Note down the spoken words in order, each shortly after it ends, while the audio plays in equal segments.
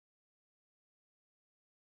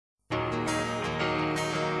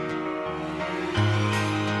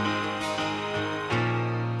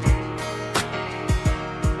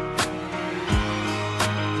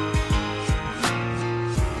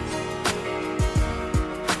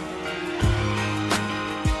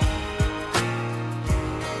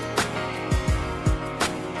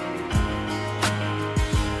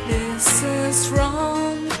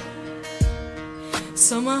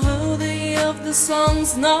Somehow the of the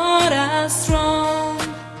song's not as strong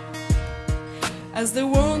as the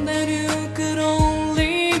one that you could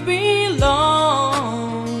only belong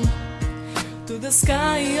to the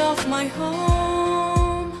sky of my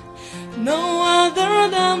home, no other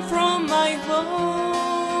than from my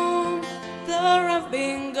home. There I've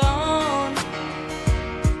been gone,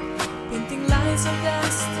 painting lines of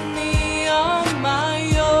destiny on my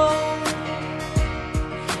own,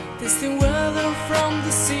 tasting weather from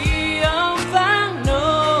the sea of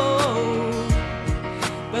unknown.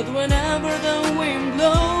 But whenever the wind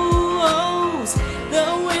blows, the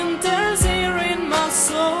winter's here in my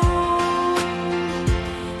soul.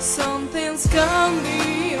 Some things can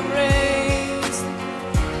be erased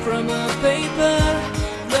from a paper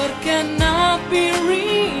that cannot be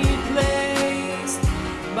replaced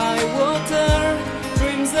by water.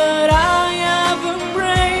 Dreams that I have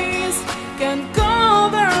embraced can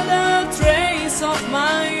cover the trace of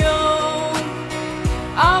my own,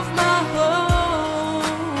 of my home.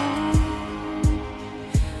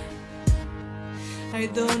 I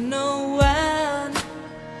don't know when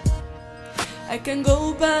I can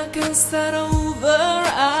go back and start over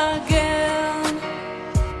again.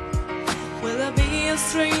 Will I be a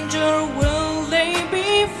stranger? Will they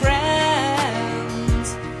be friends?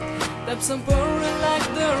 Depths and pouring like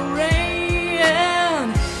the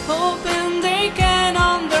rain, hoping they can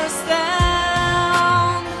understand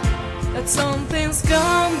that some things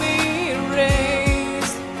can be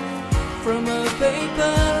erased from a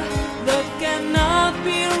paper that cannot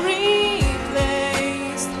be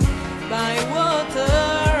replaced by water.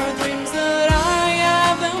 Dreams that I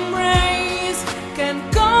have embraced can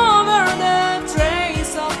cover the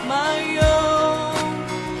trace of my own,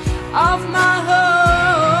 of my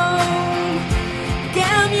home.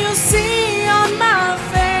 Can you see on my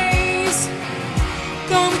face?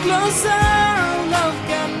 Come closer, love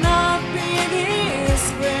cannot be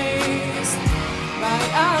disgraced by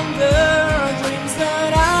anger. Dreams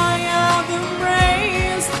that I have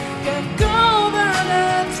embraced can cover the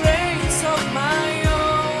trace of my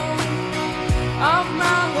own, of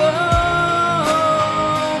my home.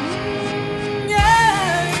 Yeah.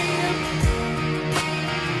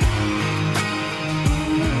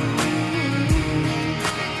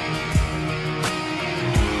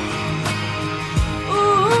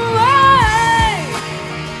 Ooh, hey.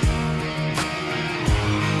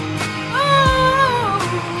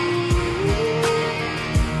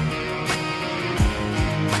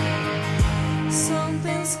 Some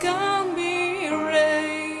things can be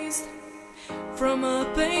erased from a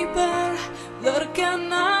paper that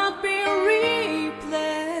cannot be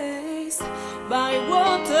replaced by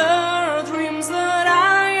water.